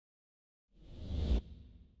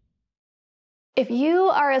If you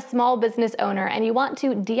are a small business owner and you want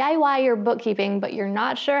to DIY your bookkeeping, but you're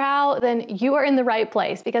not sure how, then you are in the right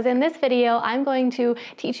place, because in this video, I'm going to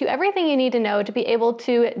teach you everything you need to know to be able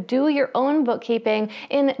to do your own bookkeeping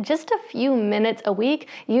in just a few minutes a week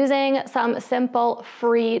using some simple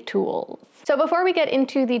free tools. So before we get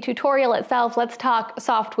into the tutorial itself, let's talk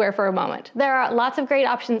software for a moment. There are lots of great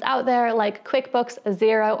options out there like QuickBooks,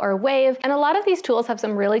 Xero, or Wave, and a lot of these tools have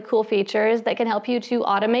some really cool features that can help you to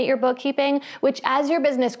automate your bookkeeping, which as your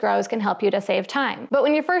business grows can help you to save time. But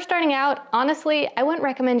when you're first starting out, honestly, I wouldn't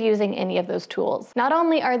recommend using any of those tools. Not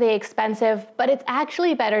only are they expensive, but it's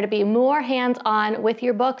actually better to be more hands-on with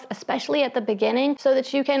your books, especially at the beginning, so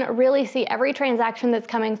that you can really see every transaction that's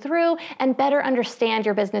coming through and better understand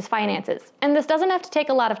your business finances. And this doesn't have to take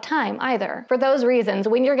a lot of time either. For those reasons,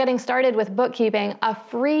 when you're getting started with bookkeeping, a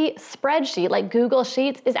free spreadsheet like Google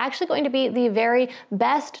Sheets is actually going to be the very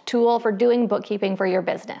best tool for doing bookkeeping for your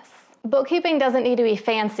business. Bookkeeping doesn't need to be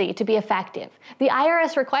fancy to be effective. The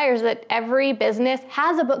IRS requires that every business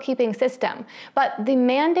has a bookkeeping system, but the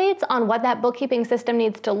mandates on what that bookkeeping system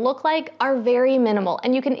needs to look like are very minimal,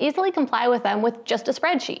 and you can easily comply with them with just a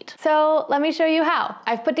spreadsheet. So let me show you how.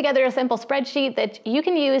 I've put together a simple spreadsheet that you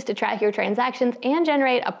can use to track your transactions and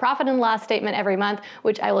generate a profit and loss statement every month,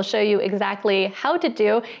 which I will show you exactly how to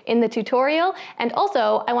do in the tutorial. And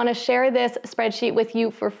also, I want to share this spreadsheet with you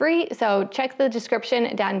for free, so check the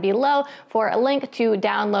description down below for a link to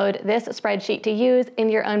download this spreadsheet to use in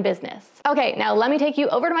your own business. Okay, now let me take you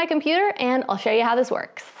over to my computer and I'll show you how this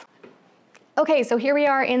works. Okay, so here we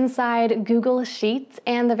are inside Google Sheets,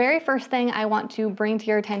 and the very first thing I want to bring to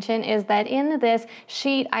your attention is that in this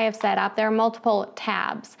sheet I have set up, there are multiple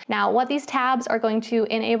tabs. Now, what these tabs are going to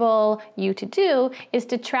enable you to do is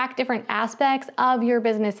to track different aspects of your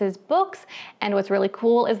business's books, and what's really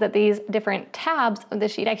cool is that these different tabs of the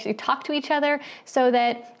sheet actually talk to each other so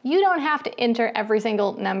that you don't have to enter every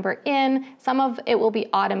single number in. Some of it will be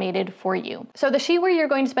automated for you. So the sheet where you're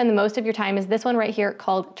going to spend the most of your time is this one right here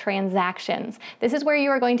called Transactions. This is where you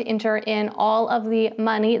are going to enter in all of the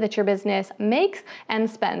money that your business makes and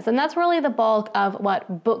spends. And that's really the bulk of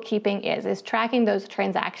what bookkeeping is tracking those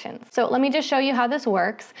transactions. So let me just show you how this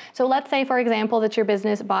works. So let's say, for example, that your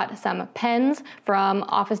business bought some pens from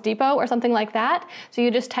Office Depot or something like that. So you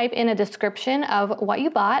just type in a description of what you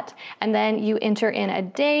bought, and then you enter in a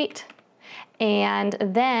date, and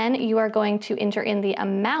then you are going to enter in the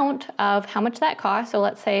amount of how much that costs. So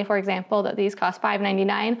let's say, for example, that these cost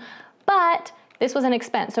 $5.99, but this was an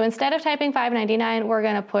expense. So instead of typing $5.99, we're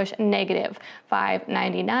gonna push negative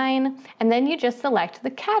 $5.99, and then you just select the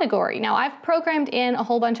category. Now, I've programmed in a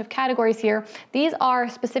whole bunch of categories here. These are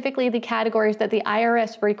specifically the categories that the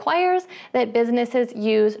IRS requires that businesses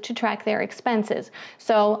use to track their expenses.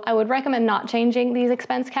 So I would recommend not changing these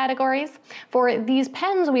expense categories. For these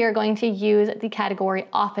pens, we are going to use the category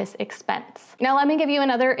office expense. Now, let me give you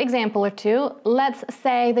another example or two. Let's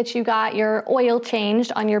say that you got your oil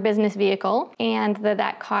changed on your business vehicle, and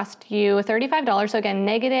that cost you $35. So again,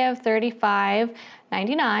 negative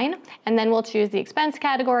 $35.99, and then we'll choose the expense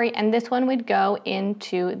category, and this one would go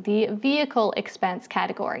into the vehicle expense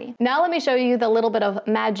category. Now let me show you the little bit of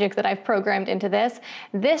magic that I've programmed into this.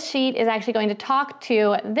 This sheet is actually going to talk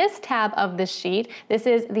to this tab of this sheet. This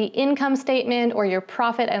is the income statement or your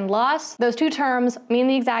profit and loss. Those two terms mean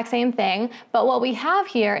the exact same thing, but what we have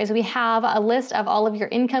here is we have a list of all of your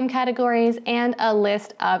income categories and a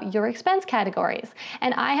list of your expense categories.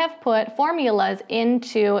 And I have put formulas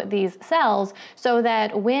into these cells so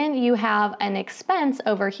that when you have an expense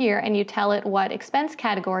over here and you tell it what expense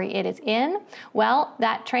category it is in, well,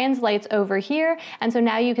 that translates over here. And so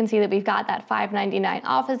now you can see that we've got that $5.99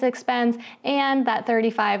 office expense and that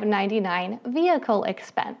 $35.99 vehicle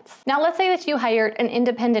expense. Now, let's say that you hired an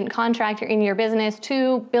independent contractor in your business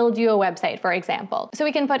to build you a website, for example. So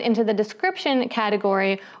we can put into the description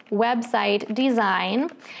category website design,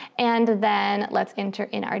 and then let's enter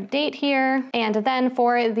in our date here. And then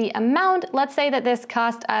for the amount, let's say that this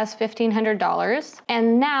cost us $1,500.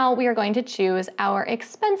 And now we are going to choose our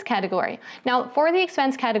expense category. Now, for the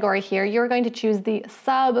expense category here, you're going to choose the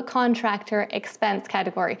subcontractor expense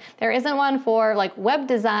category. There isn't one for like web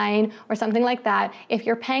design or something like that. If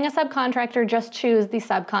you're paying a subcontractor, just choose the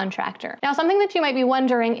subcontractor. Now, something that you might be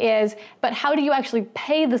wondering is, but how do you actually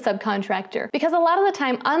pay the subcontractor? Because a lot of the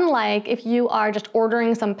time, unlike if you are just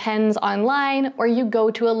ordering some pens online, or you go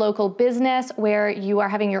to a local business where you are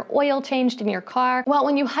having your oil changed in your car, far? Well,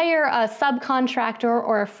 when you hire a subcontractor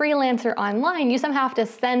or a freelancer online, you somehow have to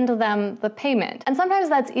send them the payment. And sometimes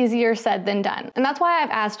that's easier said than done. And that's why I've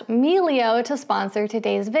asked Melio to sponsor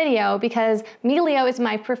today's video, because Melio is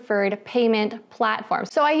my preferred payment platform.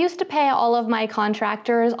 So I used to pay all of my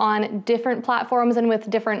contractors on different platforms and with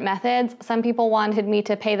different methods. Some people wanted me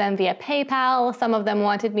to pay them via PayPal. Some of them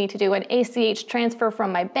wanted me to do an ACH transfer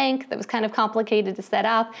from my bank that was kind of complicated to set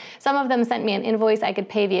up. Some of them sent me an invoice I could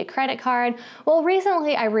pay via credit card. Well,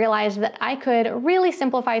 recently I realized that I could really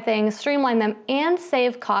simplify things, streamline them, and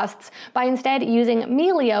save costs by instead using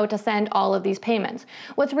Melio to send all of these payments.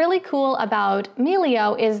 What's really cool about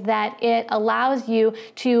Melio is that it allows you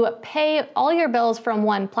to pay all your bills from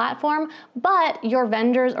one platform, but your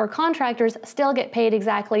vendors or contractors still get paid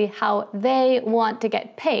exactly how they want to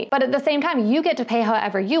get paid. But at the same time, you get to pay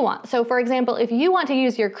however you want. So for example, if you want to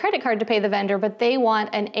use your credit card to pay the vendor, but they want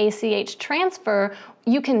an ACH transfer,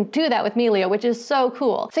 you can do that with Melio, which is so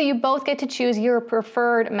cool. So you both get to choose your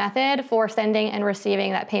preferred method for sending and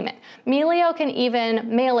receiving that payment. Melio can even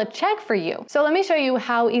mail a check for you. So let me show you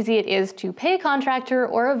how easy it is to pay a contractor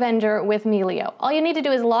or a vendor with Melio. All you need to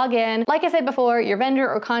do is log in. Like I said before, your vendor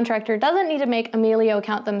or contractor doesn't need to make a Melio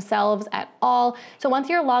account themselves at all. So once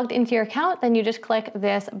you're logged into your account, then you just click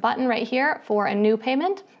this button right here for a new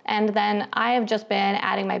payment. And then I have just been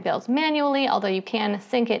adding my bills manually, although you can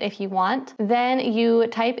sync it if you want. Then you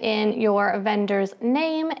type in your vendor's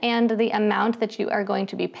name and the amount that you are going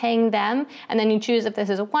to be paying them. And then you choose if this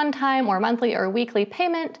is a one-time or monthly or weekly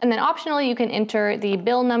payment. And then optionally, you can enter the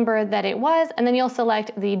bill number that it was, and then you'll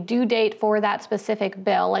select the due date for that specific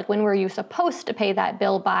bill, like when were you supposed to pay that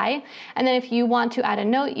bill by. And then if you want to add a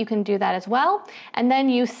note, you can do that as well. And then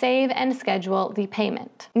you save and schedule the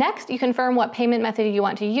payment. Next, you confirm what payment method you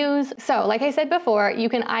want to use. So like I said before, you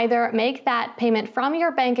can either make that payment from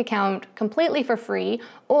your bank account completely for free,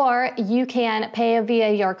 or you can pay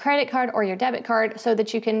via your credit card or your debit card so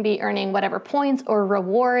that you can be earning whatever points or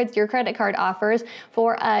rewards your credit card offers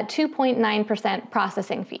for a 2.9%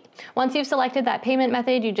 processing fee. Once you've selected that payment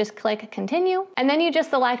method, you just click continue, and then you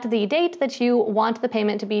just select the date that you want the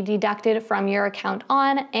payment to be deducted from your account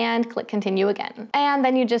on and click continue again. And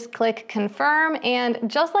then you just click confirm, and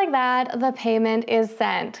just like that, the payment is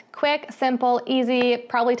sent. Quick, simple, easy,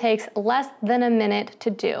 probably takes less than a minute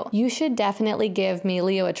to do. You should definitely give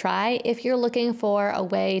Melio a try if you're looking for a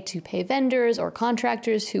way to pay vendors or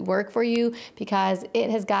contractors who work for you, because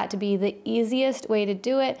it has got to be the easiest way to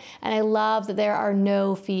do it, and I love that there are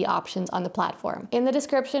no fee options on the platform. In the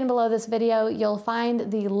description below this video, you'll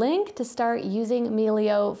find the link to start using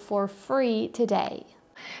Melio for free today.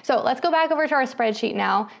 So let's go back over to our spreadsheet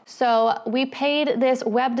now. So we paid this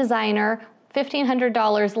web designer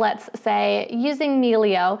 $1,500, let's say, using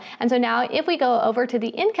Melio. And so now if we go over to the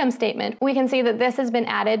income statement, we can see that this has been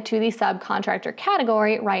added to the subcontractor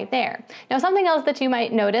category right there. Now, something else that you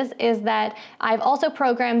might notice is that I've also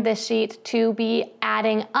programmed this sheet to be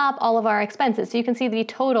adding up all of our expenses. So you can see the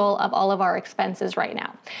total of all of our expenses right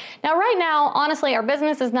now. Now, right now, honestly, our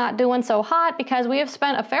business is not doing so hot because we have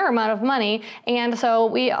spent a fair amount of money. And so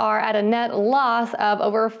we are at a net loss of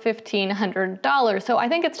over $1,500. So I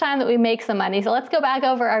think it's time that we make some money. So let's go back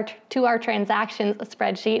over to our transactions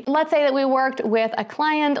spreadsheet. Let's say that we worked with a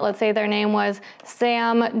client. Let's say their name was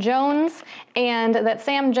Sam Jones, and that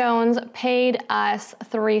Sam Jones paid us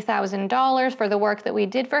 $3,000 for the work that we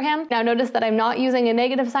did for him. Now notice that I'm not using a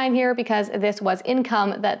negative sign here because this was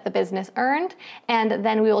income that the business earned, and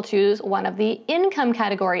then we will choose one of the income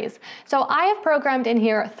categories. So I have programmed in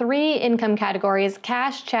here 3 income categories: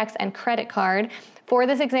 cash, checks, and credit card. For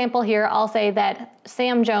this example here, I'll say that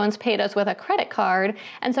Sam Jones paid us with a credit card.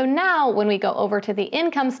 And so now when we go over to the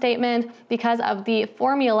income statement, because of the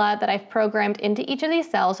formula that I've programmed into each of these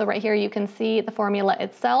cells, so right here you can see the formula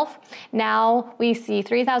itself, now we see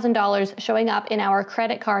 $3,000 showing up in our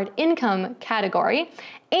credit card income category.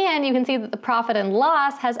 And you can see that the profit and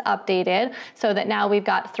loss has updated so that now we've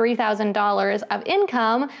got $3,000 of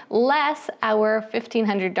income less our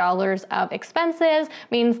 $1,500 of expenses,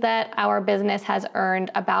 means that our business has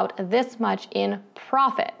earned about this much in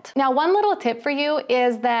profit. Now, one little tip for you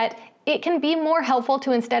is that it can be more helpful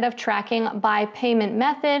to, instead of tracking by payment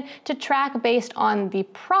method, to track based on the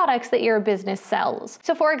products that your business sells.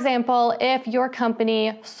 So for example, if your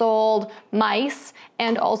company sold mice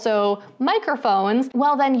and also microphones,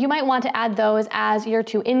 well then you might want to add those as your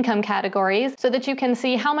 2 income categories so that you can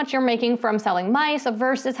see how much you're making from selling mice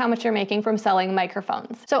versus how much you're making from selling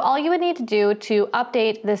microphones. So all you would need to do to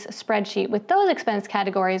update this spreadsheet with those expense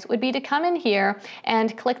categories would be to come in here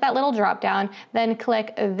and click that little drop down, then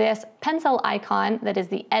click this pencil icon that is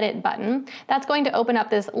the edit button, that's going to open up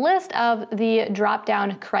this list of the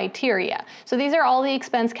drop-down criteria. So these are all the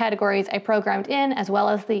expense categories I programmed in, as well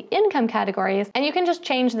as the income categories, and you can just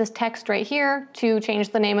change this text right here to change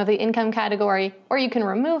the name of the income category, or you can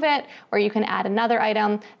remove it, or you can add another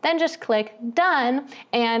item, then just click done,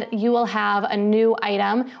 and you will have a new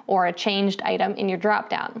item or a changed item in your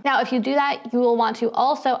drop-down. Now, if you do that, you will want to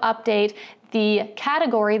also update the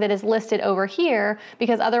category that is listed over here,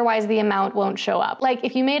 because otherwise the amount won't show up. Like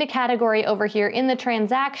if you made a category over here in the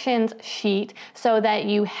transactions sheet so that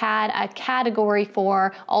you had a category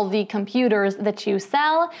for all the computers that you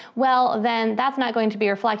sell, well, then that's not going to be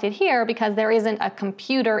reflected here because there isn't a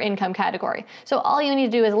computer income category. So all you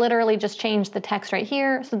need to do is literally just change the text right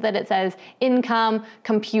here so that it says income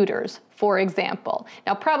computers, for example.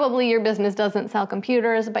 Now, probably your business doesn't sell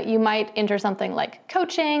computers, but you might enter something like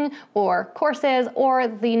coaching or courses, or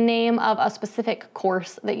the name of a specific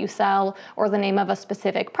course that you sell, or the name of a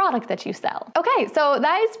specific product that you sell. Okay, so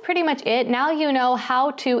that is pretty much it. Now you know how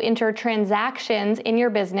to enter transactions in your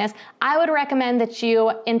business. I would recommend that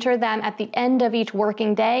you enter them at the end of each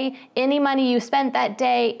working day. Any money you spent that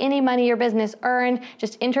day, any money your business earned,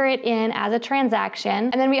 just enter it in as a transaction.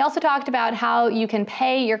 And then we also talked about how you can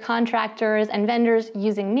pay your contractors and vendors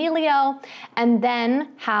using Melio, and then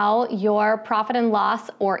how your profit and loss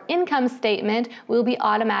or income statement will be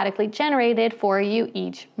automatically generated for you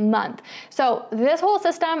each month. So this whole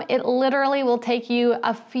system, it literally will take you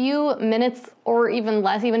a few minutes or even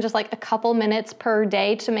less, even just like a couple minutes per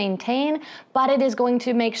day to maintain, but it is going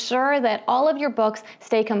to make sure that all of your books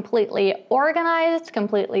stay completely organized,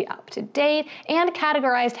 completely up to date, and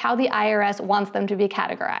categorized how the IRS wants them to be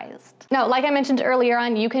categorized. Now, like I mentioned earlier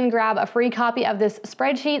on, you can grab a free copy of this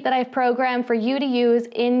spreadsheet that I've programmed for you to use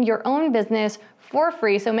in your own business for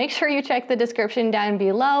free. So make sure you check the description down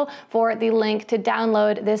below for the link to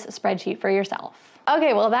download this spreadsheet for yourself.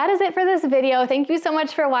 Okay, well that is it for this video. Thank you so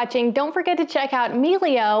much for watching. Don't forget to check out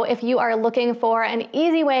Melio if you are looking for an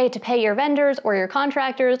easy way to pay your vendors or your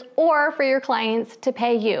contractors, or for your clients to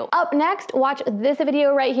pay you. Up next, watch this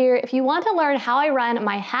video right here if you want to learn how I run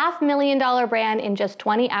my $500,000 brand in just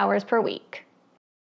 20 hours per week.